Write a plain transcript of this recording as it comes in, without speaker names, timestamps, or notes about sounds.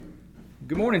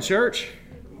Good morning, church.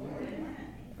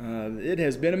 It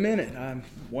has been a minute. I'm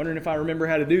wondering if I remember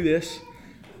how to do this.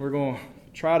 We're going to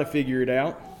try to figure it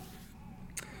out.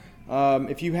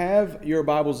 If you have your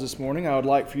Bibles this morning, I would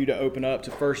like for you to open up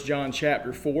to 1 John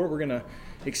chapter 4. We're going to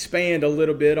expand a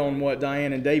little bit on what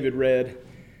Diane and David read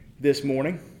this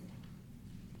morning.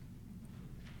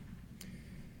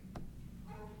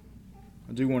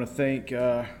 I do want to thank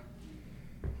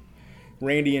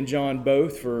Randy and John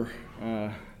both for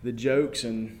the jokes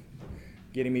and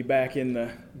getting me back in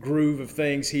the groove of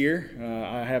things here.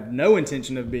 I have no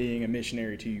intention of being a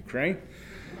missionary to Ukraine.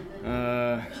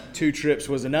 2 trips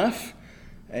was enough,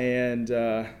 and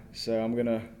so I'm going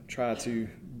to try to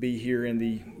be here in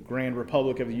the Grand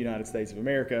Republic of the United States of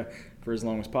America for as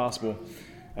long as possible,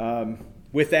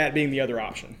 with that being the other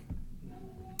option.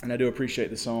 And I do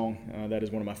appreciate the song. That is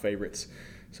one of my favorites.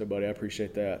 So, buddy, I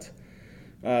appreciate that.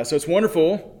 So it's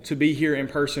wonderful to be here in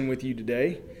person with you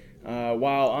today.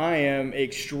 While I am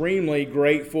extremely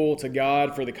grateful to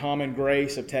God for the common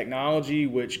grace of technology,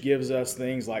 which gives us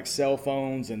things like cell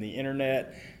phones and the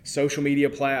internet, social media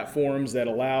platforms that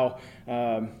allow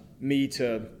me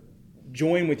to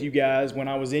join with you guys when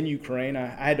I was in Ukraine. I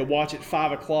had to watch at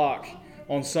 5 o'clock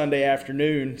on Sunday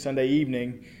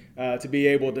evening, to be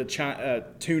able to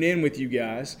tune in with you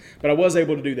guys. But I was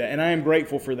able to do that, and I am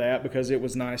grateful for that because it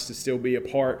was nice to still be a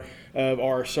part of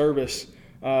our service.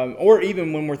 Or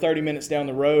even when we're 30 minutes down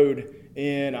the road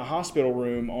in a hospital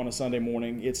room on a Sunday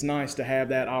morning, it's nice to have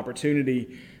that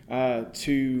opportunity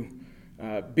to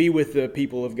be with the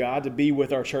people of God, to be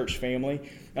with our church family.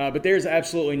 But there's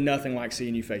absolutely nothing like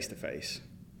seeing you face to face.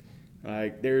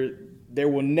 There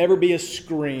will never be a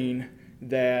screen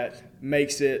that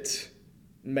makes it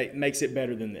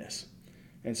better than this.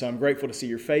 And so I'm grateful to see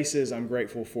your faces. I'm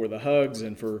grateful for the hugs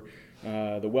and for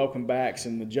the welcome backs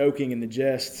and the joking and the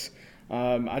jests.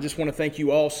 I just want to thank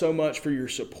you all so much for your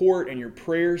support and your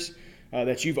prayers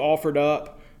that you've offered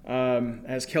up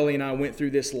as Kelly and I went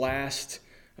through this last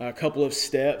couple of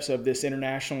steps of this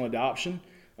international adoption,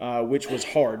 which was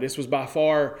hard. This was by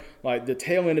far, the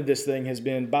tail end of this thing has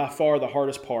been by far the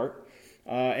hardest part.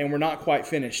 And we're not quite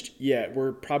finished yet.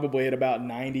 We're probably at about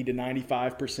 90 to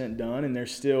 95% done, and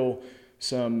there's still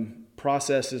some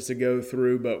processes to go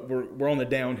through, but we're on the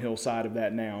downhill side of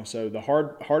that now. So the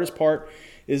hardest part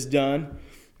is done.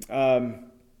 And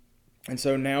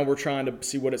so now we're trying to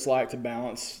see what it's like to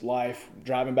balance life,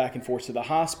 driving back and forth to the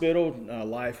hospital,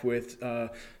 life with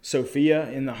Sophia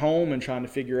in the home, and trying to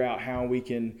figure out how we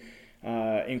can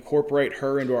incorporate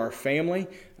her into our family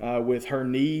with her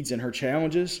needs and her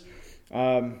challenges.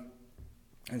 And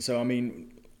so, I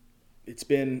mean, it's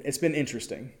been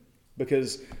interesting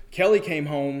because Kelly came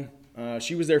home.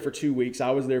 She was there for 2 weeks. I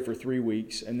was there for 3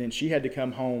 weeks, and then she had to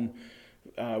come home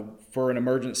for an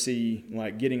emergency,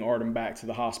 getting Artem back to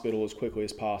the hospital as quickly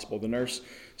as possible. The nurse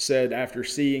said after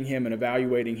seeing him and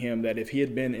evaluating him that if he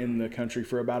had been in the country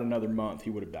for about another month, he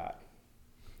would have died.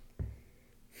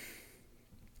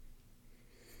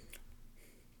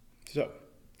 So,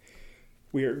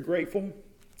 we are grateful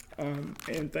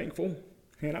and thankful,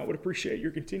 and I would appreciate your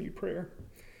continued prayer.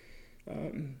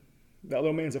 That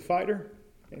little man's a fighter,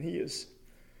 and he's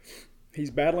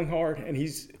battling hard, and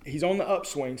he's on the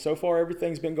upswing. So far,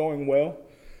 everything's been going well.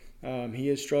 He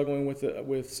is struggling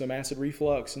with some acid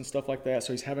reflux and stuff like that,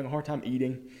 so he's having a hard time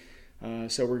eating.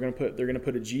 So they're going to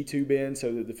put a G-tube in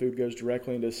so that the food goes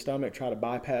directly into his stomach, try to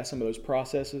bypass some of those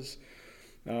processes.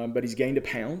 But he's gained a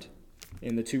pound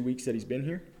in the 2 weeks that he's been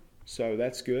here, so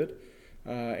that's good.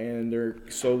 And they're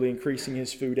slowly increasing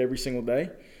his food every single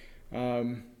day.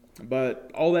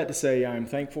 But all that to say, I'm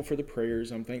thankful for the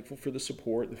prayers. I'm thankful for the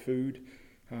support, the food,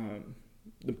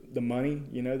 the money,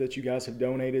 that you guys have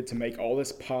donated to make all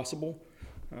this possible.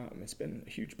 It's been a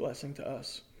huge blessing to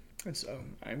us. And so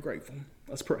I am grateful.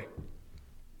 Let's pray.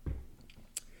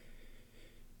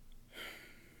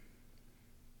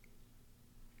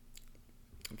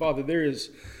 Father, there is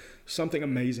something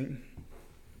amazing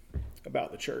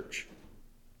about the church.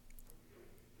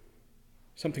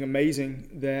 Something amazing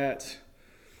that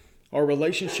our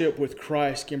relationship with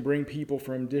Christ can bring people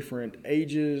from different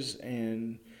ages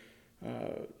and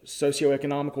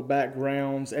socioeconomical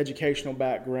backgrounds, educational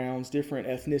backgrounds, different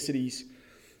ethnicities,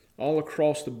 all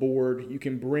across the board. You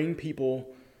can bring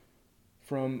people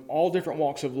from all different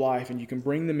walks of life, and you can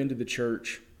bring them into the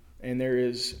church, and there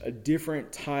is a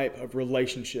different type of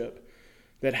relationship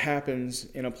that happens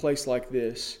in a place like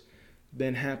this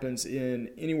than happens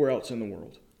in anywhere else in the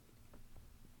world.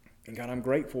 And God, I'm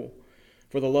grateful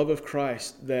for the love of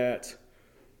Christ that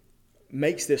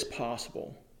makes this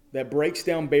possible, that breaks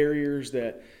down barriers,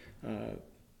 that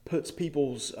puts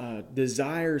people's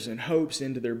desires and hopes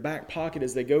into their back pocket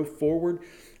as they go forward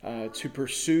to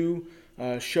pursue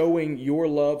showing your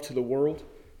love to the world,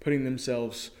 putting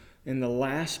themselves in the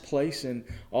last place in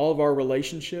all of our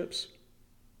relationships.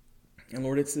 And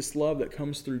Lord, it's this love that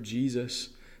comes through Jesus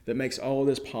that makes all of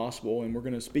this possible. And we're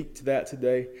going to speak to that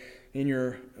today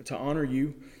to honor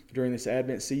you during this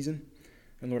Advent season.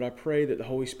 And Lord, I pray that the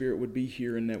Holy Spirit would be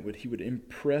here and that He would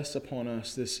impress upon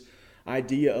us this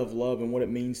idea of love and what it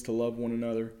means to love one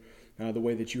another the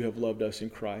way that you have loved us in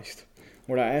Christ.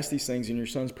 Lord, I ask these things in your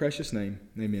Son's precious name.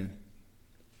 Amen.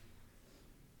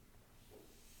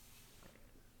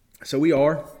 So we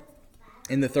are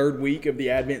in the third week of the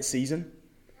Advent season,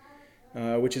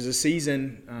 which is a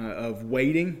season of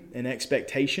waiting and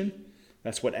expectation.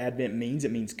 That's what Advent means.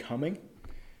 It means coming.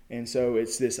 And so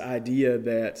it's this idea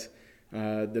that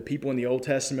the people in the Old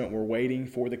Testament were waiting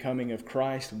for the coming of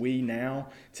Christ. We now,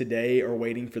 today, are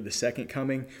waiting for the second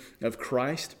coming of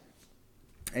Christ.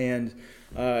 And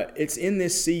it's in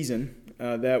this season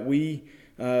that we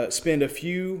spend a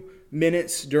few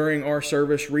minutes during our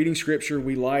service reading Scripture.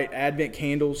 We light Advent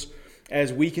candles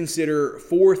as we consider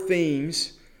 4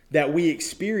 themes that we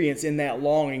experience in that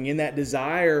longing, in that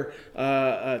desire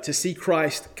to see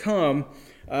Christ come,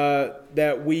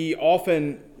 that we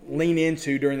often lean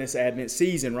into during this Advent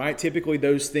season, right? Typically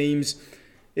those themes,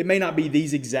 it may not be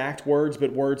these exact words,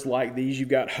 but words like these. You've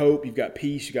got hope, you've got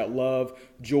peace, you've got love,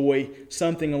 joy,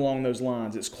 something along those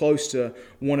lines. It's close to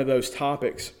one of those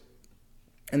topics.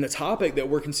 And the topic that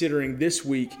we're considering this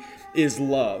week is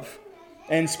love.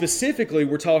 And specifically,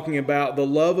 we're talking about the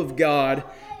love of God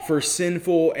for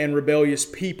sinful and rebellious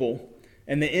people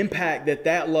and the impact that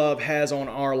that love has on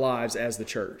our lives as the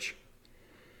church.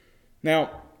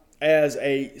 Now, as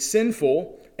a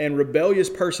sinful and rebellious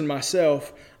person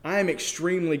myself, I am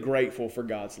extremely grateful for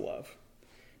God's love.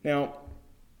 Now,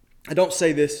 I don't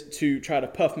say this to try to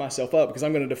puff myself up because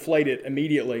I'm going to deflate it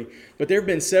immediately, but there have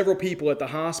been several people at the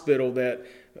hospital that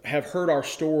have heard our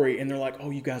story and they're like, oh,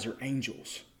 you guys are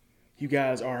angels. You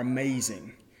guys are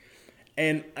amazing.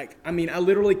 And I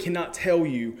literally cannot tell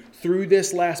you through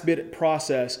this last bit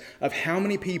process of how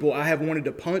many people I have wanted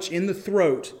to punch in the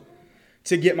throat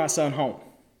to get my son home,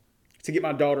 to get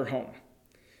my daughter home.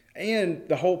 And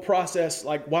the whole process,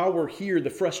 while we're here, the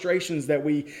frustrations that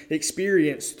we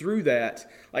experience through that,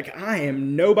 I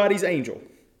am nobody's angel,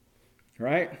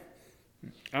 right?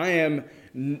 I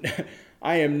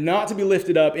am not to be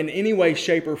lifted up in any way,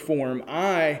 shape, or form.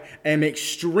 I am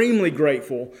extremely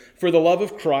grateful for the love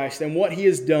of Christ and what He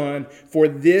has done for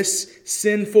this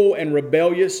sinful and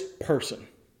rebellious person,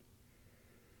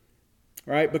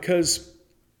 right? Because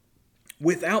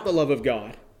without the love of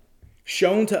God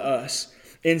shown to us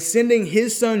in sending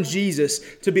His Son Jesus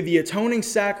to be the atoning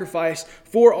sacrifice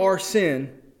for our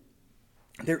sin,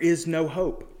 there is no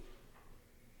hope,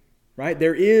 right?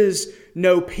 There is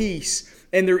no peace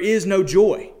and there is no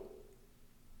joy,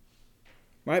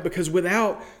 right? Because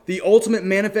without the ultimate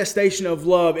manifestation of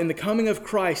love in the coming of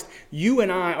Christ, you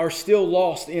and I are still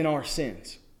lost in our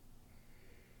sins,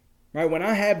 right? When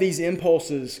I have these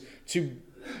impulses to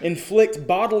inflict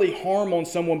bodily harm on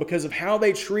someone because of how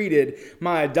they treated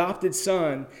my adopted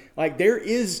son, there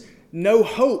is no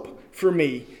hope for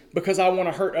me because I want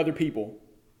to hurt other people.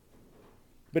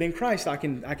 But in Christ, I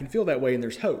can feel that way and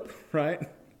there's hope, right?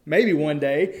 Maybe one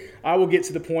day I will get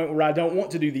to the point where I don't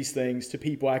want to do these things to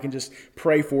people. I can just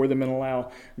pray for them and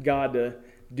allow God to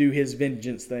do His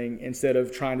vengeance thing instead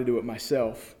of trying to do it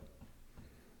myself,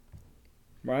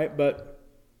 right? But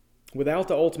without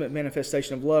the ultimate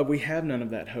manifestation of love, we have none of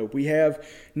that hope. We have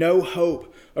no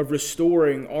hope of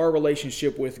restoring our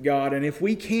relationship with God. And if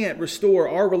we can't restore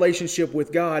our relationship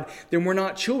with God, then we're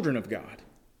not children of God.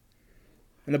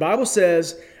 And the Bible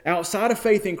says, outside of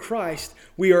faith in Christ,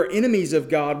 we are enemies of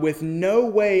God with no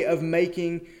way of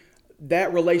making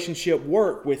that relationship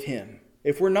work with Him.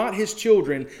 If we're not His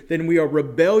children, then we are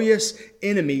rebellious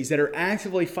enemies that are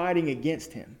actively fighting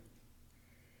against Him.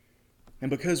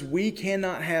 And because we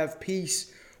cannot have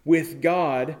peace with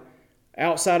God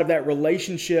outside of that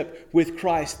relationship with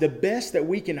Christ, the best that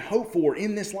we can hope for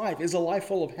in this life is a life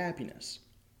full of happiness.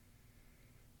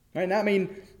 Right?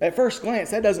 And at first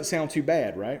glance, that doesn't sound too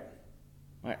bad, right?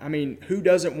 Who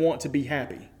doesn't want to be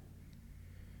happy?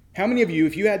 How many of you,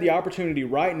 if you had the opportunity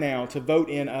right now to vote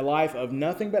in a life of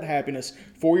nothing but happiness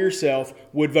for yourself,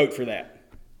 would vote for that?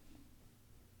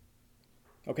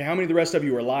 Okay, how many of the rest of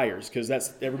you are liars? Because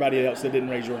that's everybody else that didn't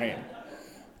raise your hand.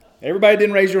 Everybody that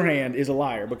didn't raise your hand is a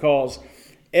liar, because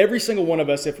every single one of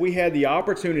us, if we had the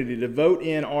opportunity to vote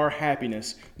in our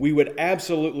happiness, we would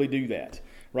absolutely do that,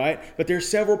 right? But there's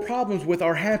several problems with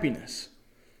our happiness,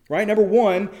 right? Number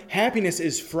one, happiness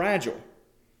is fragile.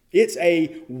 It's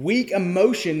a weak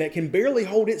emotion that can barely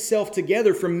hold itself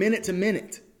together from minute to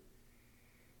minute.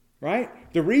 Right?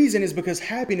 The reason is because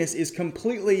happiness is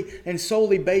completely and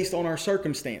solely based on our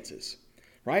circumstances.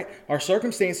 Right? Our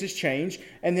circumstances change,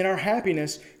 and then our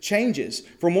happiness changes.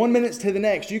 From 1 minute to the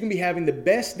next, you can be having the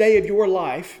best day of your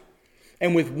life,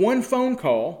 and with one phone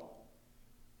call,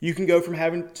 you can go from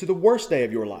having to the worst day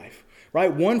of your life.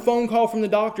 Right? One phone call from the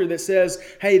doctor that says,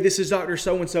 hey, this is Dr.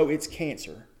 So-and-so, it's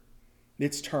cancer.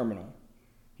 It's terminal.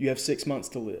 You have 6 months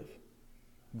to live.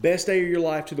 Best day of your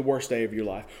life to the worst day of your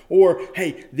life. Or,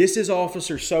 hey, this is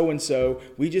Officer so-and-so.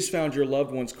 We just found your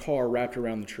loved one's car wrapped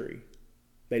around the tree.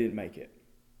 They didn't make it.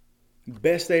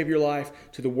 Best day of your life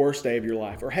to the worst day of your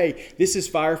life. Or, hey, this is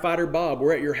Firefighter Bob.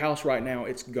 We're at your house right now.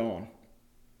 It's gone.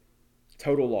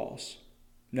 Total loss.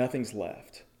 Nothing's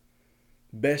left.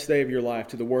 Best day of your life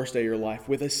to the worst day of your life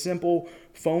with a simple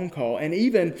phone call. And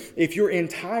even if your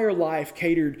entire life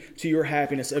catered to your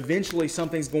happiness, eventually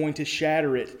something's going to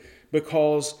shatter it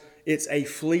because it's a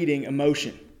fleeting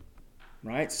emotion.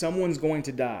 Right? Someone's going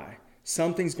to die.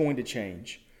 Something's going to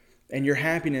change. And your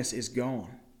happiness is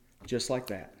gone. Just like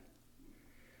that.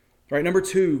 Right, number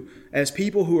 2, as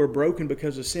people who are broken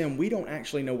because of sin, we don't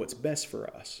actually know what's best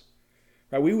for us.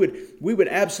 Right, we would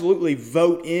absolutely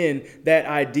vote in that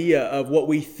idea of what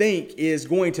we think is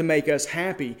going to make us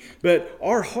happy, but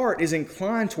our heart is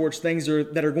inclined towards things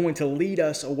that are going to lead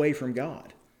us away from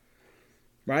God.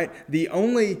 Right? The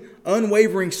only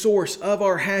unwavering source of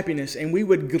our happiness, and we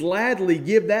would gladly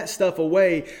give that stuff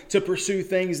away to pursue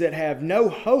things that have no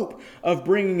hope of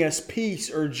bringing us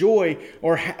peace or joy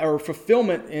or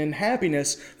fulfillment and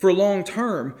happiness for long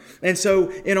term. And so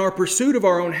in our pursuit of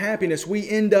our own happiness, we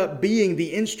end up being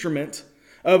the instrument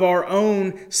of our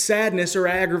own sadness or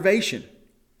aggravation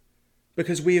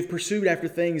because we have pursued after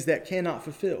things that cannot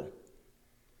fulfill.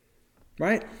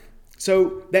 Right?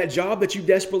 So that job that you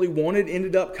desperately wanted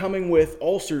ended up coming with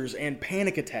ulcers and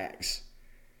panic attacks,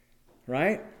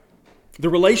 right? The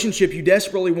relationship you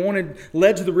desperately wanted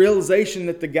led to the realization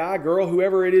that the guy, girl,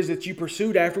 whoever it is that you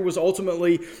pursued after was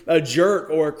ultimately a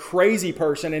jerk or a crazy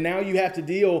person. And now you have to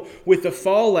deal with the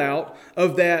fallout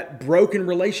of that broken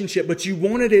relationship. But you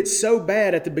wanted it so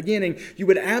bad at the beginning, you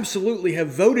would absolutely have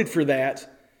voted for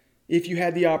that if you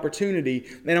had the opportunity.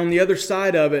 And on the other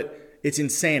side of it, it's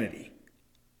insanity.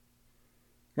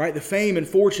 Right? The fame and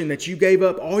fortune that you gave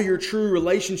up all your true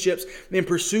relationships in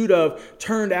pursuit of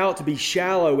turned out to be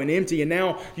shallow and empty. And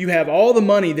now you have all the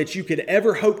money that you could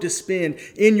ever hope to spend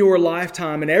in your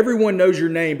lifetime. And everyone knows your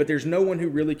name, but there's no one who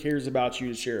really cares about you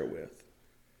to share it with.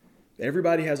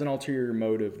 Everybody has an ulterior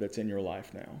motive that's in your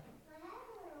life now.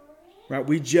 Right?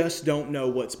 We just don't know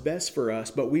what's best for us,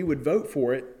 but we would vote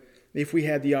for it if we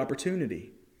had the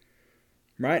opportunity.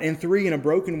 Right? And 3, in a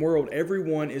broken world,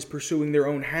 everyone is pursuing their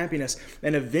own happiness.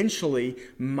 And eventually,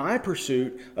 my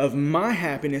pursuit of my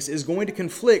happiness is going to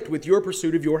conflict with your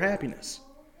pursuit of your happiness.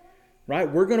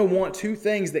 Right? We're going to want 2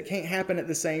 things that can't happen at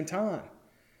the same time.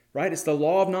 Right? It's the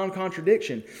law of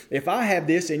non-contradiction. If I have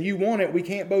this and you want it, we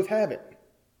can't both have it.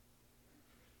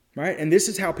 Right? And this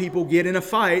is how people get in a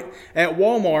fight at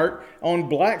Walmart on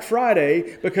Black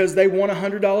Friday because they want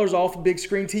 $100 off a big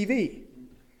screen TV.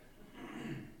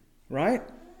 Right?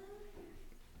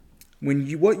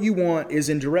 When what you want is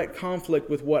in direct conflict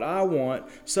with what I want,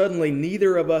 suddenly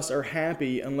neither of us are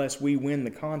happy unless we win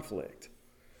the conflict.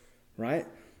 Right?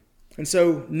 And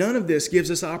so none of this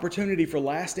gives us opportunity for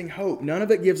lasting hope. None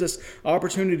of it gives us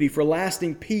opportunity for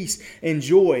lasting peace and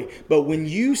joy. But when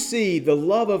you see the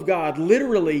love of God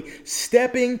literally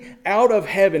stepping out of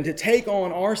heaven to take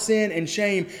on our sin and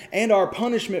shame and our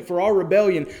punishment for our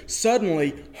rebellion,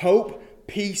 suddenly hope,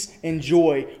 peace, and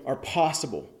joy are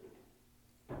possible.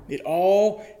 It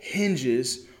all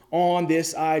hinges on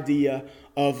this idea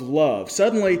of love.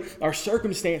 Suddenly, our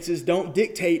circumstances don't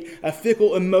dictate a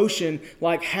fickle emotion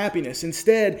like happiness.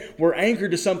 Instead, we're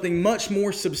anchored to something much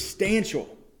more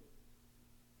substantial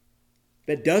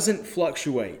that doesn't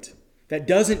fluctuate, that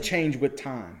doesn't change with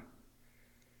time.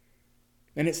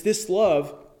 And it's this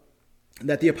love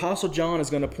that the Apostle John is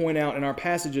going to point out in our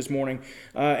passage this morning.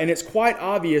 And it's quite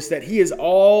obvious that he is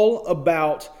all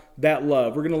about that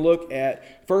love. We're going to look at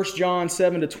 1 John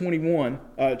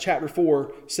 7-21, chapter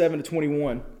 4,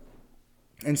 7-21.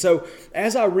 And so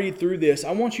as I read through this,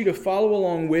 I want you to follow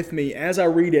along with me as I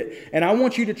read it. And I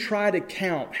want you to try to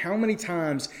count how many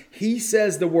times he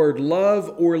says the word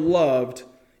love or loved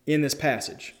in this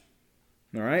passage.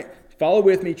 All right? Follow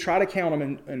with me. Try to count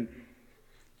them. And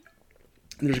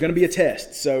there's going to be a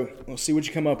test. So we'll see what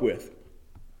you come up with.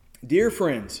 Dear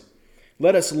friends,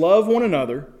 let us love one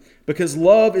another because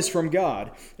love is from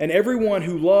God. And everyone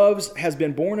who loves has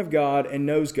been born of God and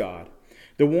knows God.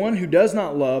 The one who does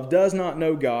not love does not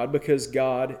know God, because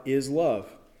God is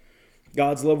love.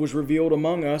 God's love was revealed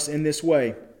among us in this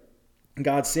way.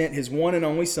 God sent his one and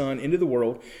only Son into the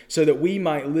world so that we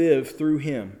might live through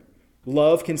him.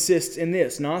 Love consists in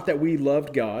this, not that we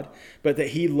loved God, but that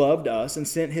he loved us and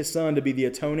sent his Son to be the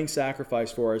atoning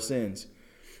sacrifice for our sins.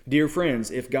 Dear friends,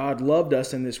 if God loved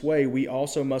us in this way, we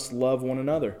also must love one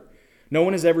another. No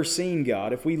one has ever seen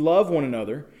God. If we love one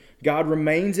another, God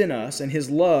remains in us, and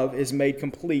his love is made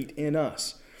complete in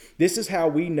us. This is how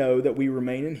we know that we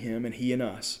remain in him and he in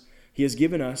us. He has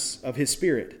given us of his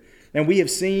Spirit. And we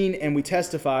have seen and we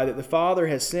testify that the Father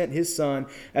has sent his Son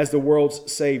as the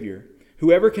world's Savior.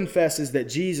 Whoever confesses that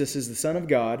Jesus is the Son of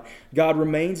God, God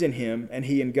remains in him and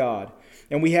he in God.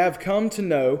 And we have come to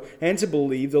know and to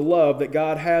believe the love that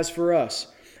God has for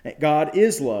us. God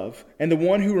is love, and the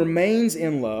one who remains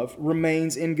in love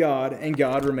remains in God, and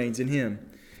God remains in him.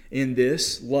 In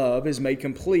this, love is made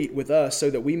complete with us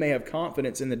so that we may have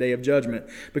confidence in the day of judgment,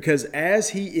 because as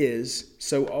he is,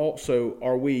 so also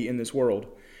are we in this world.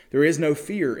 There is no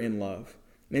fear in love.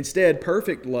 Instead,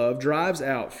 perfect love drives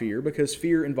out fear, because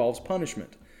fear involves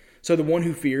punishment. So the one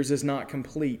who fears is not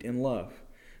complete in love.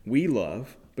 We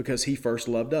love because he first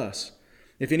loved us.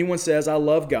 If anyone says, I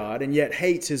love God, and yet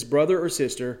hates his brother or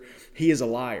sister, he is a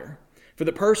liar. For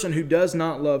the person who does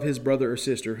not love his brother or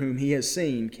sister whom he has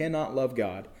seen cannot love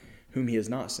God, whom he has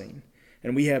not seen.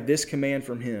 And we have this command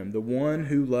from him: the one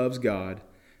who loves God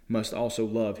must also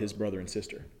love his brother and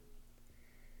sister.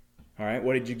 All right,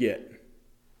 what did you get?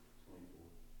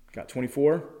 Got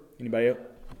 24? Anybody else?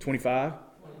 25?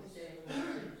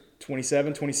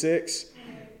 27, 26?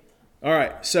 All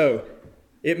right, so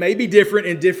it may be different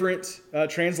in different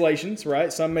translations,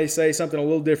 right? Some may say something a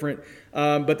little different.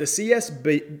 But the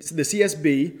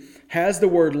CSB has the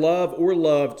word love or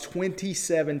love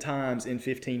 27 times in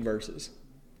 15 verses.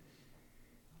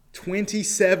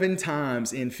 27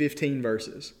 times in 15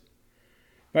 verses.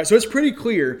 Right, so it's pretty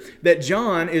clear that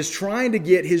John is trying to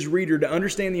get his reader to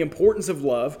understand the importance of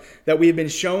love that we have been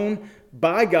shown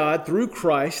by God through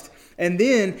Christ. And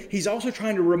then he's also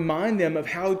trying to remind them of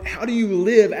how do you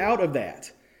live out of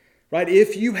that? Right?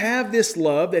 If you have this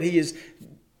love that he has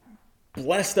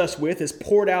blessed us with, has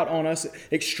poured out on us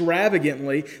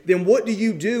extravagantly, then what do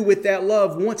you do with that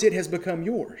love once it has become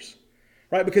yours?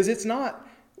 Right? Because it's not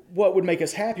what would make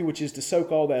us happy, which is to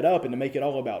soak all that up and to make it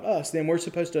all about us. Then we're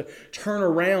supposed to turn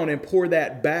around and pour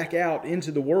that back out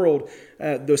into the world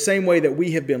the same way that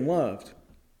we have been loved.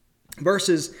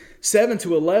 Verses 7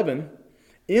 to 11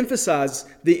 emphasize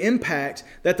the impact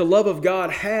that the love of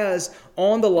God has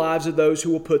on the lives of those who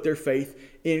will put their faith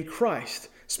in Christ.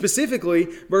 Specifically,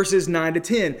 verses 9 to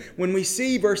 10. When we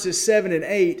see verses 7 and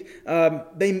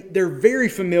 8, they're very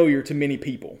familiar to many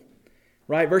people.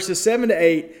 Right? Verses 7 to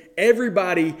 8,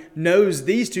 everybody knows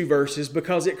these two verses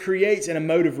because it creates an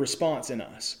emotive response in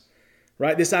us.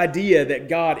 Right? This idea that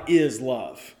God is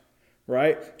love.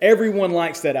 Right? Everyone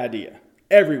likes that idea.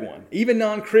 Everyone. Even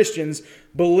non-Christians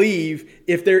believe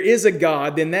if there is a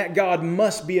God, then that God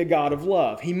must be a God of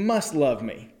love. He must love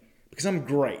me because I'm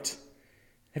great.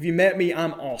 Have you met me?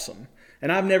 I'm awesome.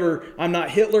 And I'm not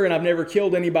Hitler and I've never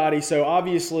killed anybody, so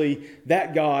obviously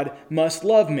that God must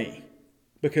love me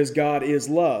because God is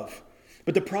love.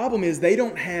 But the problem is they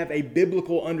don't have a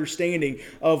biblical understanding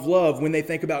of love when they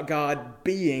think about God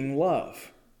being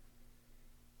love.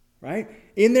 Right?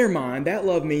 In their mind, that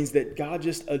love means that God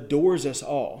just adores us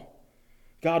all.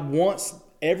 God wants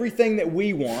everything that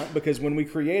we want, because when we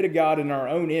create a God in our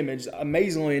own image,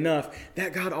 amazingly enough,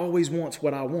 that God always wants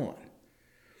what I want.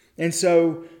 And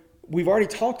so we've already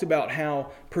talked about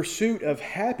how pursuit of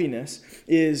happiness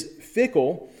is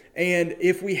fickle. And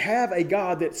if we have a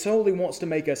God that solely wants to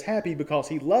make us happy because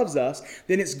he loves us,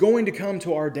 then it's going to come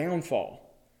to our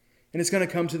downfall. And it's going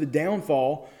to come to the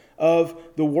downfall of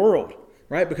the world,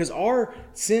 right? Because our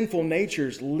sinful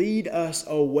natures lead us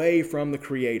away from the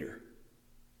Creator,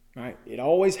 right? It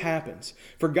always happens.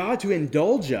 For God to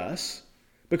indulge us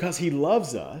because he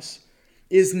loves us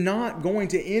is not going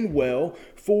to end well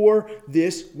for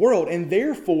this world. And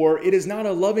therefore, it is not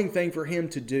a loving thing for him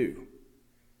to do.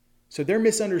 So their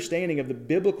misunderstanding of the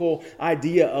biblical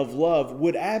idea of love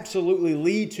would absolutely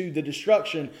lead to the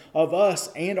destruction of us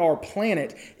and our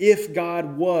planet if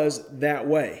God was that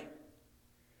way.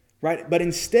 Right? But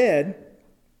instead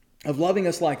of loving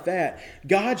us like that,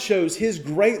 God shows his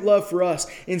great love for us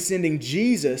in sending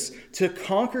Jesus to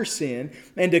conquer sin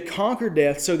and to conquer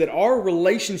death so that our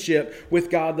relationship with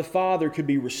God the Father could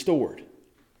be restored.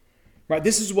 Right?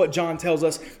 This is what John tells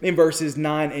us in verses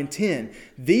 9 and 10.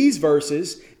 These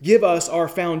verses give us our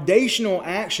foundational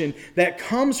action that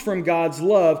comes from God's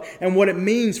love and what it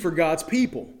means for God's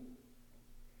people.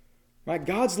 Right?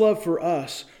 God's love for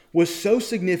us was so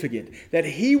significant that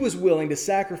He was willing to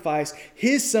sacrifice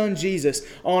His Son Jesus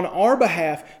on our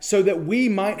behalf so that we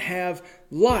might have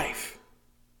life.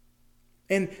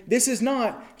 And this is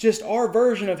not just our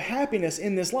version of happiness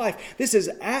in this life. This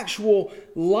is actual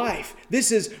life.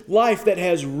 This is life that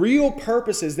has real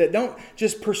purposes, that don't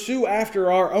just pursue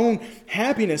after our own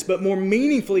happiness, but more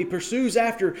meaningfully pursues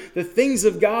after the things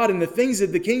of God and the things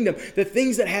of the kingdom, the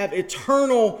things that have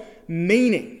eternal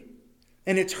meaning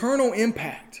and eternal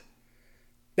impact.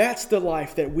 That's the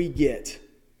life that we get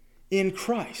in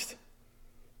Christ.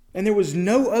 And there was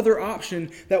no other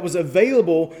option that was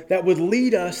available that would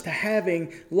lead us to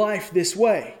having life this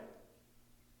way.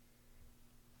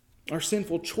 Our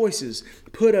sinful choices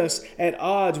put us at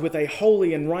odds with a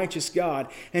holy and righteous God.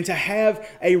 And to have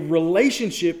a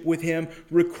relationship with Him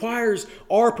requires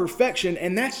our perfection.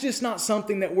 And that's just not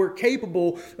something that we're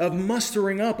capable of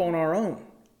mustering up on our own.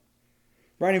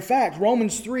 Right? In fact,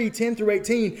 Romans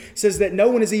 3:10-18 says that no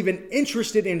one is even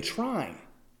interested in trying.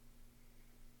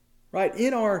 Right?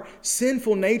 In our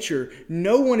sinful nature,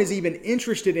 no one is even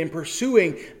interested in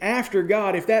pursuing after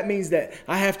God if that means that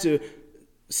I have to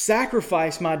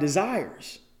sacrifice my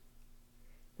desires.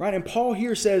 Right? And Paul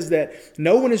here says that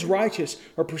no one is righteous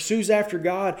or pursues after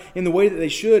God in the way that they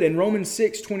should. And Romans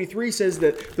 6:23 says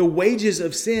that the wages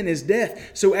of sin is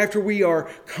death. So after we are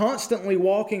constantly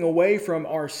walking away from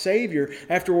our Savior,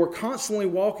 after we're constantly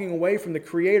walking away from the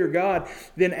Creator God,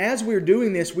 then as we're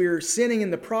doing this, we're sinning in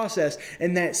the process.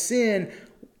 And that sin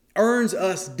earns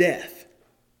us death.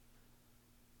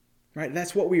 Right?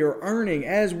 That's what we are earning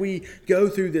as we go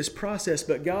through this process.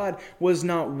 But God was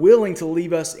not willing to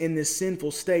leave us in this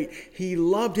sinful state. He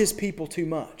loved His people too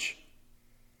much.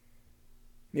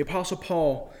 The Apostle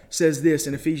Paul says this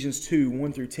in Ephesians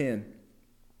 2:1-10.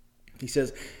 He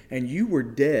says, "And you were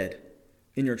dead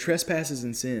in your trespasses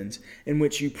and sins, in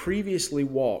which you previously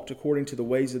walked according to the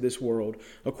ways of this world,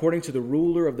 according to the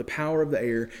ruler of the power of the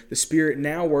air, the spirit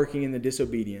now working in the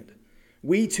disobedient.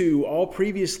 We too all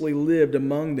previously lived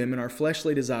among them in our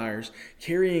fleshly desires,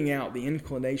 carrying out the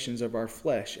inclinations of our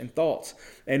flesh and thoughts.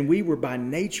 And we were by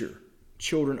nature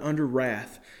children under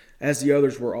wrath, as the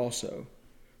others were also.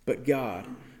 But God,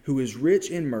 who is rich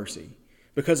in mercy,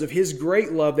 because of His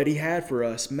great love that He had for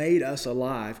us, made us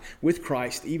alive with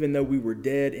Christ, even though we were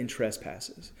dead in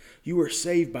trespasses. You were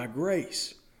saved by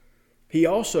grace. He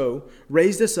also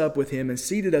raised us up with Him and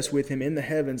seated us with Him in the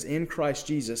heavens in Christ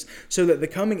Jesus, so that in the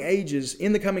coming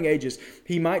ages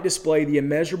He might display the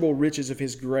immeasurable riches of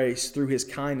His grace through His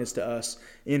kindness to us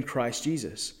in Christ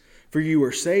Jesus. For you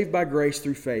are saved by grace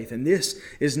through faith, and this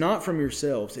is not from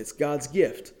yourselves, it's God's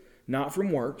gift, not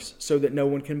from works, so that no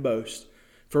one can boast.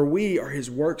 For we are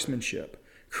His workmanship,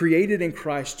 created in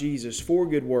Christ Jesus for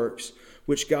good works,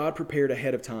 which God prepared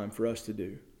ahead of time for us to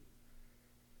do."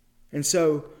 And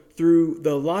so, through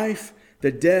the life,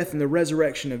 the death, and the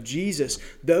resurrection of Jesus,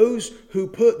 those who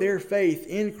put their faith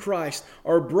in Christ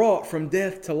are brought from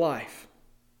death to life.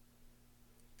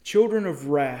 Children of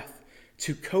wrath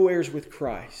to co-heirs with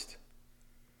Christ.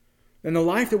 And the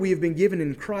life that we have been given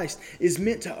in Christ is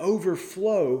meant to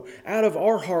overflow out of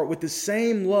our heart with the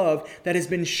same love that has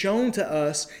been shown to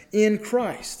us in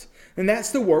Christ. And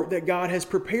that's the work that God has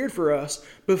prepared for us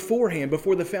beforehand,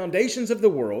 before the foundations of the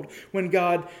world. When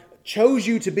God chose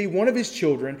you to be one of His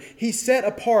children, He set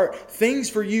apart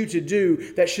things for you to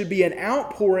do that should be an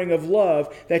outpouring of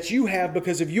love that you have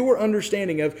because of your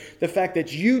understanding of the fact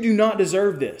that you do not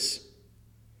deserve this.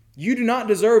 You do not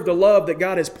deserve the love that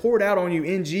God has poured out on you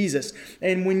in Jesus.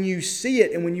 And when you see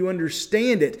it and when you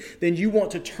understand it, then you want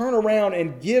to turn around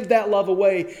and give that love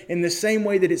away in the same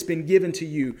way that it's been given to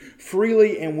you,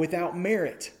 freely and without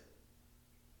merit.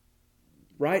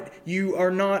 Right? You are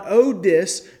not owed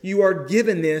this. You are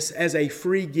given this as a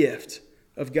free gift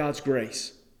of God's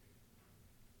grace.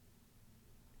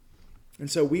 And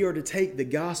so we are to take the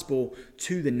gospel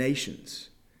to the nations.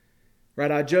 Right?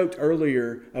 I joked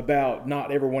earlier about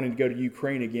not ever wanting to go to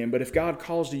Ukraine again, but if God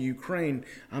calls to Ukraine,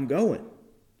 I'm going.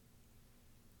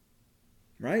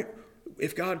 Right?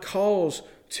 If God calls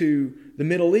to the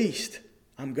Middle East,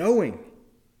 I'm going.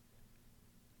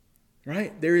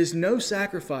 Right? There is no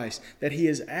sacrifice that He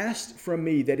has asked from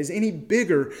me that is any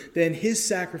bigger than His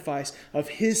sacrifice of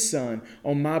His Son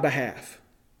on my behalf.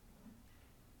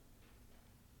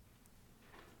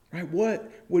 Right?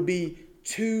 What would be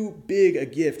too big a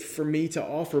gift for me to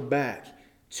offer back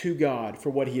to God for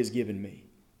what He has given me?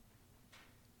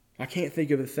 I can't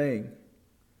think of a thing.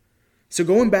 So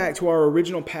going back to our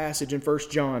original passage in 1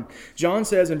 John, John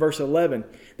says in verse 11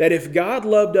 that if God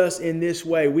loved us in this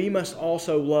way, we must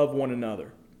also love one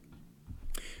another.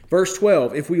 Verse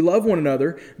 12, if we love one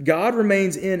another, God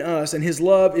remains in us and his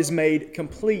love is made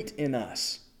complete in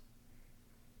us.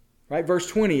 Right? Verse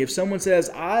 20, if someone says,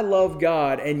 I love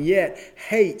God and yet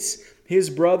hates his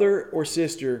brother or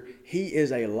sister, he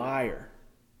is a liar.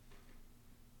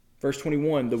 Verse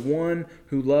 21, the one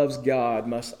who loves God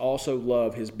must also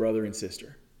love his brother and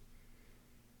sister.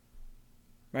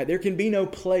 Right? There can be no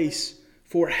place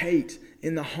for hate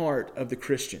in the heart of the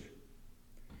Christian.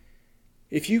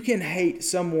 If you can hate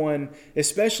someone,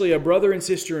 especially a brother and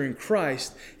sister in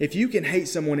Christ, if you can hate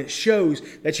someone, it shows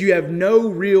that you have no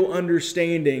real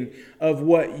understanding of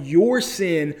what your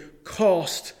sin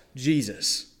cost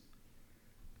Jesus.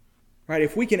 Right?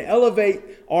 If we can elevate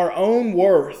our own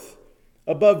worth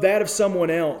above that of someone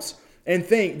else and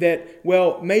think that,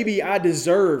 well, maybe I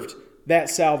deserved that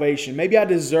salvation, maybe I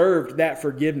deserved that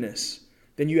forgiveness,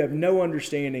 then you have no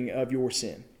understanding of your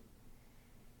sin.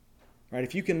 Right?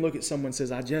 If you can look at someone and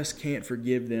says, I just can't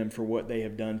forgive them for what they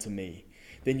have done to me,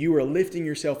 then you are lifting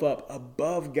yourself up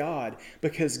above God,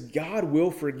 because God will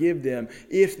forgive them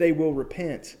if they will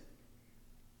repent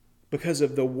because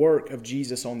of the work of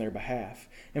Jesus on their behalf.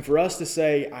 And for us to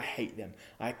say, I hate them,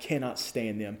 I cannot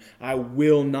stand them, I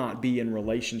will not be in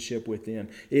relationship with them,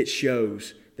 it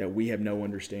shows that we have no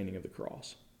understanding of the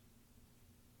cross.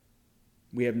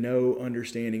 We have no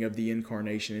understanding of the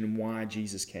incarnation and why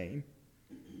Jesus came.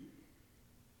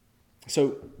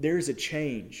 So there's a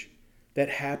change that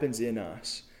happens in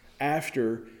us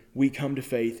after we come to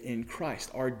faith in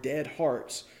Christ. Our dead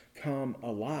hearts come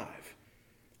alive.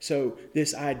 So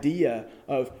this idea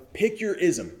of pick your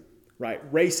ism,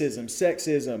 right? Racism,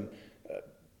 sexism,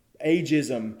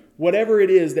 ageism, whatever it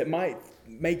is that might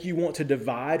make you want to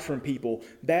divide from people,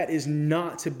 that is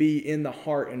not to be in the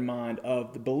heart and mind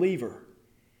of the believer.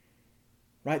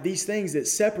 Right? These things that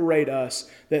separate us,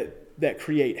 that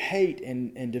create hate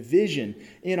and division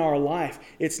in our life,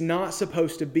 it's not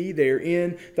supposed to be there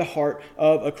in the heart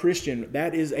of a Christian.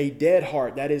 That is a dead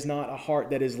heart. That is not a heart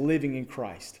that is living in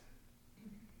Christ.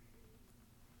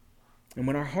 And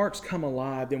when our hearts come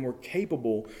alive, then we're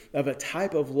capable of a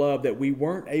type of love that we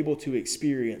weren't able to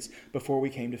experience before we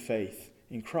came to faith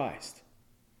in Christ.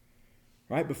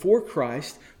 Right? Before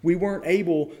Christ, we weren't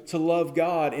able to love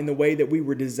God in the way that we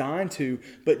were designed to,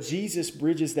 but Jesus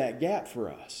bridges that gap for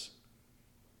us.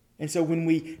 And so when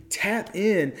we tap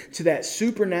in to that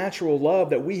supernatural love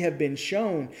that we have been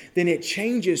shown, then it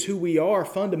changes who we are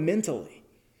fundamentally.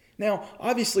 Now,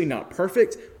 obviously not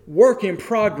perfect, work in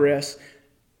progress.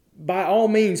 By all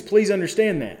means, please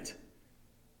understand that.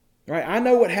 Right? I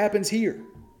know what happens here,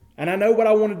 and I know what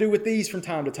I want to do with these from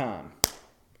time to time.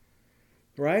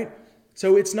 Right?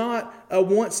 So it's not a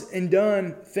once and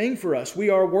done thing for us. We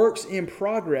are works in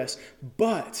progress,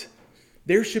 but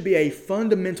there should be a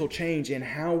fundamental change in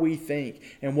how we think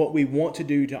and what we want to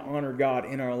do to honor God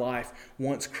in our life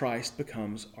once Christ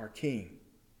becomes our King.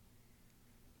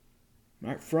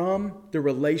 Right? From the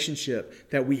relationship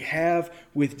that we have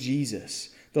with Jesus,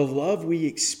 the love we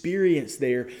experience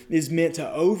there is meant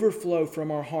to overflow from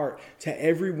our heart to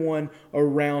everyone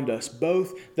around us,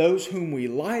 both those whom we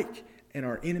like and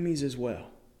our enemies as well.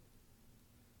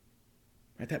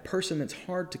 Right? That person that's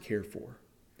hard to care for.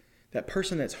 That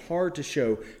person that's hard to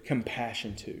show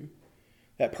compassion to.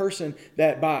 That person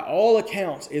that by all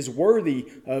accounts is worthy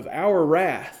of our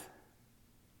wrath.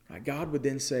 Right? God would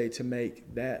then say to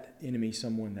make that enemy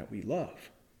someone that we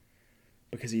love,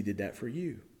 because he did that for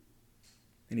you.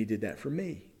 And he did that for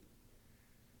me.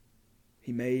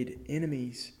 He made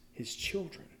enemies his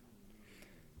children.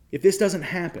 If this doesn't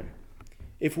happen,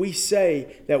 if we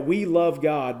say that we love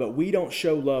God, but we don't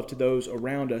show love to those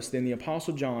around us, then the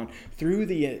Apostle John, through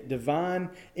the divine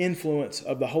influence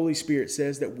of the Holy Spirit,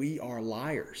 says that we are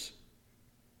liars.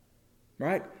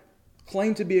 Right?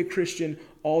 Claim to be a Christian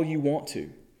all you want to.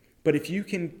 But if you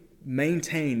can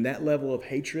maintain that level of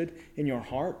hatred in your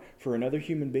heart for another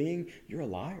human being, you're a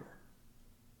liar.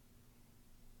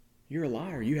 You're a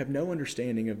liar. You have no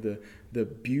understanding of the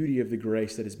beauty of the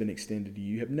grace that has been extended to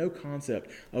you. You have no concept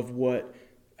of what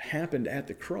happened at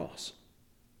the cross.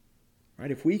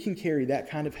 Right? If we can carry that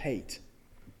kind of hate,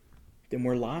 then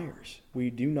we're liars.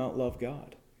 We do not love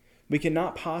God. We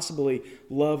cannot possibly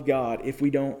love God if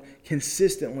we don't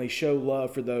consistently show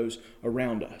love for those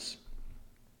around us.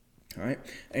 All right?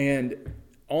 And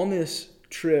on this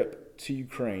trip to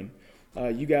Ukraine,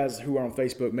 you guys who are on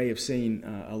Facebook may have seen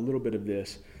a little bit of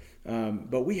this.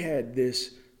 But we had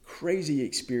this crazy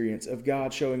experience of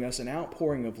God showing us an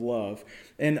outpouring of love,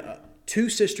 and two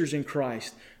sisters in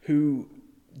Christ who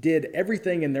did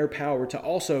everything in their power to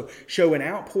also show an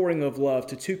outpouring of love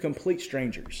to two complete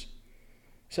strangers.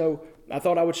 So I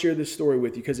thought I would share this story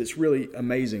with you because it's really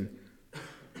amazing.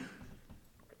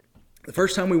 The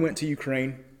first time we went to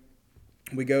Ukraine,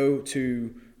 we go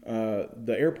to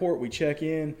the airport, we check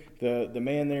in. The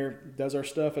man there does our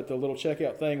stuff at the little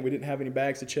checkout thing. We didn't have any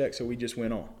bags to check, so we just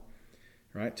went on.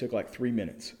 Right? It took like 3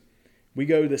 minutes. We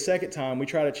go the second time, we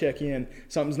try to check in,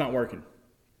 something's not working.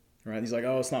 Right? He's like,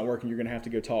 oh, it's not working. You're going to have to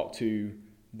go talk to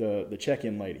the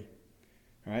check-in lady.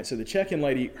 All right, so the check-in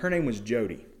lady, her name was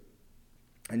Jody.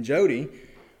 And Jody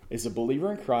is a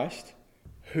believer in Christ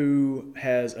who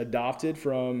has adopted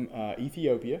from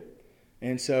Ethiopia.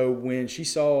 And so when she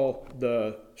saw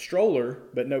the stroller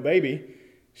but no baby,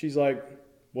 she's like,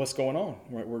 what's going on?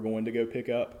 We're going to go pick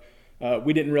up.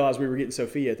 We didn't realize we were getting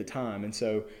Sophia at the time. And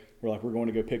so we're going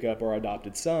to go pick up our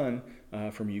adopted son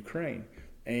from Ukraine.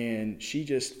 And she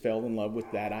just fell in love with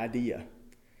that idea.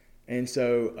 And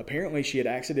so apparently she had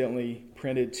accidentally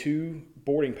printed 2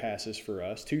 boarding passes for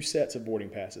us, 2 sets of boarding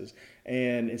passes.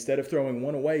 And instead of throwing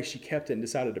one away, she kept it and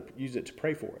decided to use it to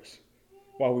pray for us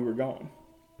while we were gone.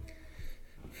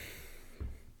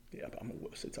 Yep, I'm a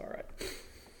wuss. It's all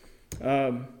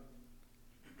right.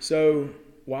 So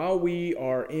while we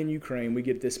are in Ukraine, we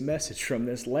get this message from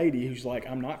this lady who's like,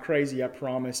 I'm not crazy, I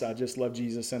promise. I just love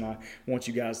Jesus, and I want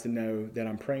you guys to know that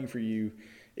I'm praying for you.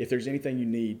 If there's anything you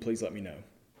need, please let me know.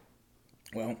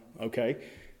 Well, okay.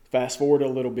 Fast forward a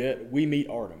little bit. We meet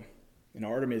Artem, and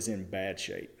Artem is in bad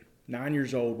shape. 9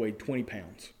 years old, weighed 20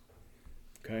 pounds.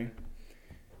 Okay?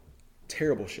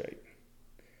 Terrible shape.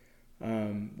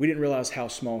 We didn't realize how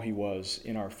small he was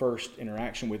in our first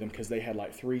interaction with him because they had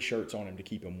like 3 shirts on him to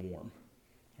keep him warm.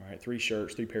 All right, 3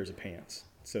 shirts, 3 pairs of pants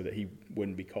so that he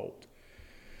wouldn't be cold.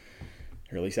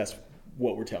 Or at least that's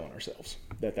what we're telling ourselves,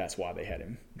 that's why they had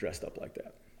him dressed up like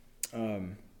that.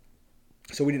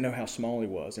 So we didn't know how small he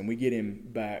was, and we get him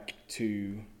back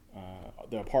to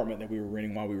the apartment that we were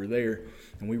renting while we were there,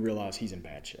 and we realize he's in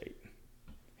bad shape.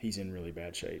 He's in really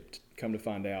bad shape. Come to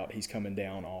find out, he's coming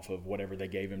down off of whatever they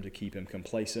gave him to keep him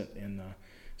complacent, and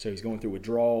so he's going through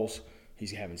withdrawals.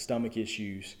 He's having stomach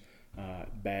issues,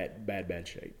 bad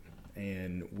shape,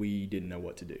 and we didn't know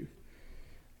what to do.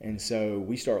 And so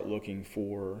we start looking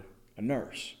for a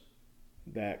nurse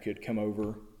that could come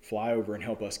over, fly over, and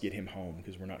help us get him home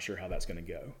because we're not sure how that's going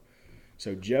to go.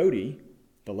 So Jody,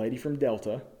 the lady from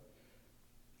Delta,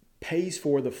 pays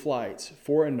for the flights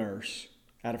for a nurse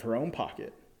out of her own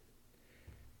pocket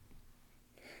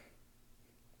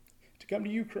to come to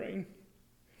Ukraine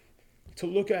to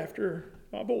look after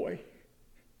my boy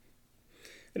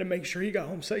and to make sure he got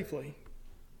home safely.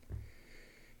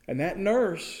 And that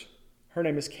nurse, her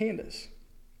name is Candace.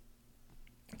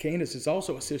 Candace is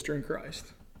also a sister in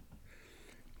Christ.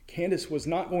 Candace was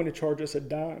not going to charge us a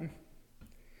dime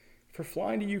for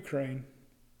flying to Ukraine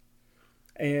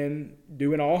and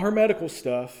doing all her medical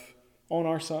stuff on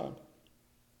our son.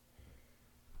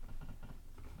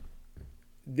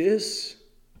 This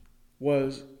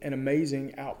was an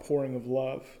amazing outpouring of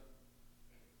love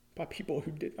by people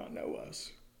who did not know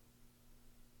us.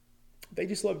 They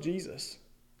just loved Jesus.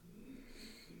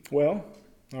 Well,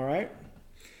 all right.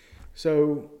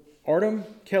 So Artem,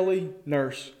 Kelly,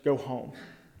 nurse, go home,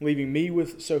 leaving me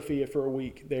with Sophia for a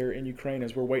week there in Ukraine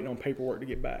as we're waiting on paperwork to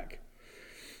get back.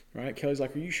 Right? Kelly's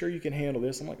like, are you sure you can handle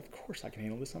this? I'm like, of course I can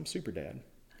handle this. I'm super dad.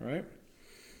 Right?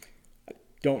 I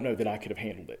don't know that I could have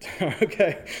handled it.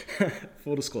 Okay.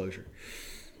 Full disclosure.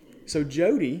 So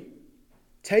Jody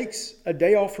takes a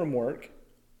day off from work.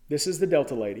 This is the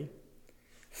Delta lady.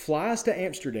 Flies to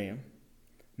Amsterdam.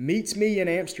 Meets me in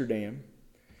Amsterdam.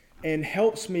 And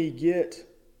helps me get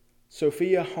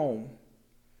Sophia home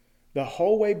the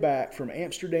whole way back from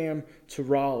Amsterdam to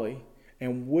Raleigh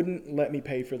and wouldn't let me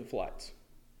pay for the flights.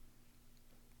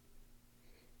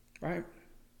 Right?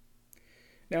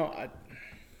 Now,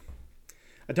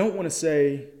 I don't want to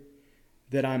say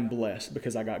that I'm blessed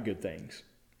because I got good things.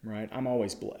 Right? I'm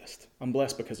always blessed. I'm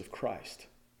blessed because of Christ.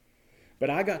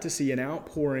 But I got to see an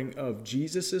outpouring of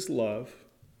Jesus' love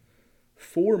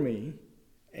for me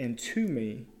and to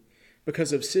me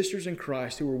because of sisters in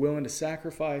Christ who were willing to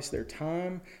sacrifice their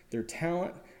time, their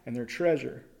talent, and their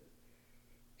treasure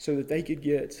so that they could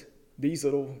get these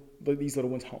little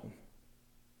ones home.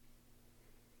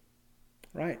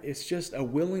 Right? It's just a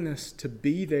willingness to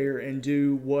be there and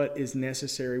do what is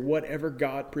necessary. Whatever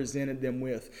God presented them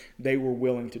with, they were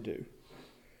willing to do.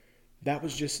 That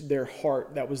was just their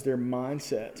heart. That was their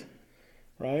mindset.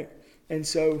 Right? And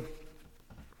so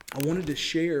I wanted to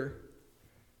share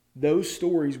those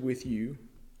stories with you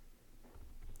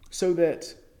so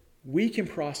that we can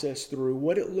process through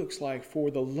what it looks like for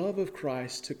the love of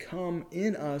Christ to come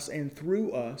in us and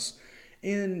through us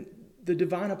in the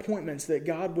divine appointments that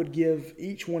God would give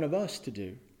each one of us to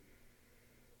do.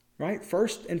 Right?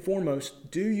 First and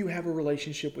foremost, do you have a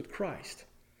relationship with Christ?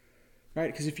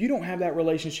 right? Because if you don't have that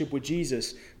relationship with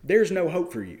Jesus, there's no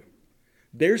hope for you.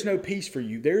 There's no peace for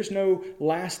you. There's no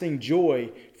lasting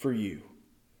joy for you.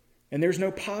 And there's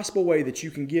no possible way that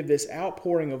you can give this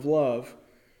outpouring of love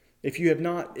if you have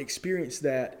not experienced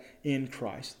that in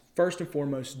Christ. First and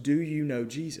foremost, do you know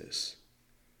Jesus?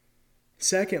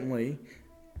 Secondly,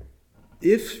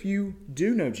 if you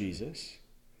do know Jesus,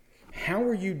 how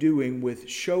are you doing with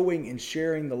showing and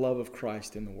sharing the love of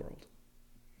Christ in the world?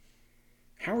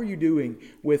 How are you doing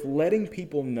with letting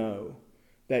people know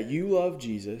that you love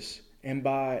Jesus, and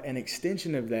by an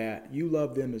extension of that, you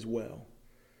love them as well?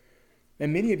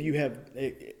 And many of you have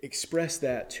expressed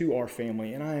that to our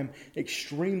family, and I am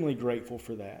extremely grateful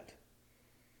for that.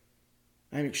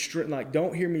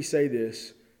 Don't hear me say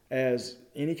this as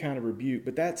any kind of rebuke,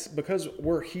 but that's because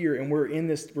we're here and we're in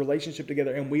this relationship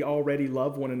together and we already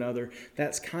love one another.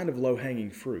 That's kind of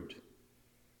low-hanging fruit,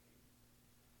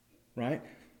 right?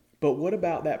 But what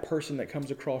about that person that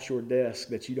comes across your desk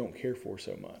that you don't care for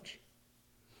so much?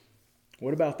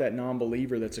 What about that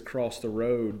non-believer that's across the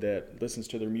road that listens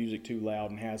to their music too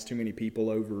loud and has too many people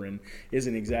over and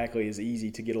isn't exactly as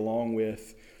easy to get along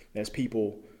with as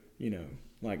people,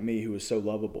 like me, who is so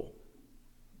lovable?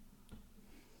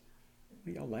 What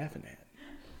are y'all laughing at?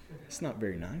 It's not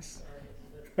very nice.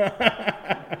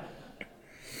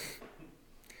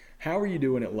 How are you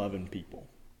doing at loving people?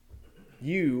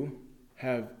 You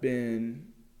have been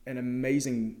an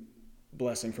amazing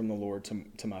blessing from the Lord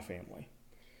to my family.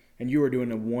 And you are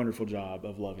doing a wonderful job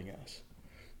of loving us.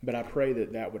 But I pray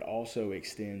that that would also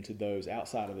extend to those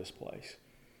outside of this place,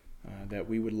 that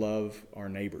we would love our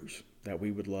neighbors, that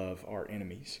we would love our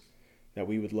enemies, that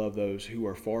we would love those who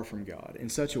are far from God in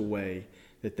such a way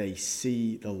that they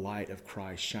see the light of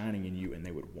Christ shining in you and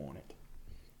they would want it.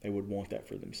 They would want that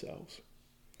for themselves.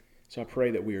 So I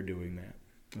pray that we are doing that.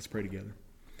 Let's pray together.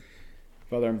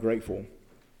 Father, I'm grateful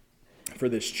for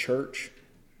this church.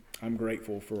 I'm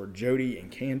grateful for Jody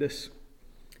and Candace.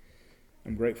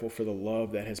 I'm grateful for the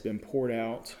love that has been poured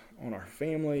out on our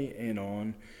family and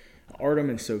on Artem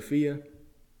and Sophia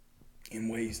in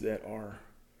ways that are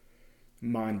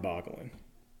mind-boggling.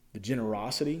 The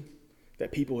generosity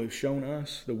that people have shown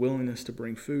us, the willingness to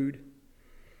bring food.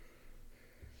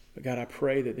 But God, I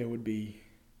pray that there would be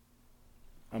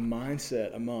a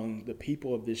mindset among the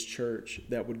people of this church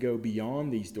that would go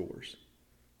beyond these doors,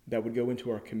 that would go into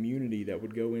our community, that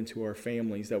would go into our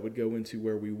families, that would go into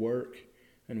where we work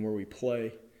and where we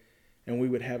play. And we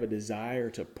would have a desire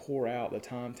to pour out the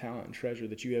time, talent, and treasure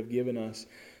that you have given us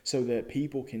so that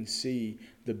people can see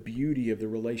the beauty of the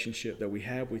relationship that we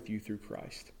have with you through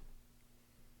Christ.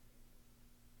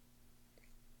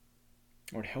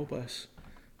 Lord, help us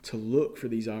to look for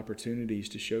these opportunities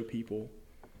to show people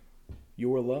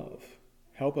your love.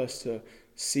 Help us to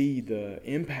see the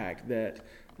impact that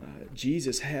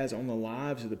Jesus has on the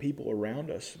lives of the people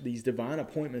around us, these divine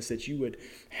appointments that you would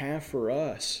have for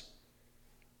us.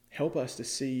 Help us to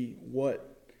see what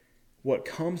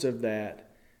comes of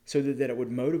that so that it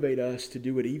would motivate us to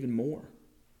do it even more.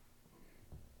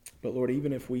 But Lord,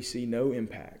 even if we see no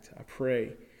impact, I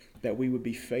pray that we would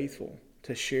be faithful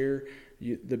to share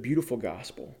the beautiful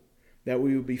gospel, that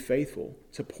we would be faithful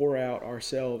to pour out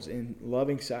ourselves in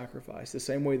loving sacrifice, the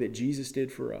same way that Jesus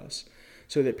did for us,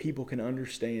 so that people can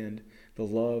understand the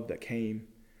love that came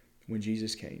when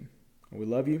Jesus came. We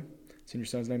love you. It's in your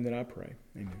Son's name that I pray.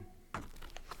 Amen.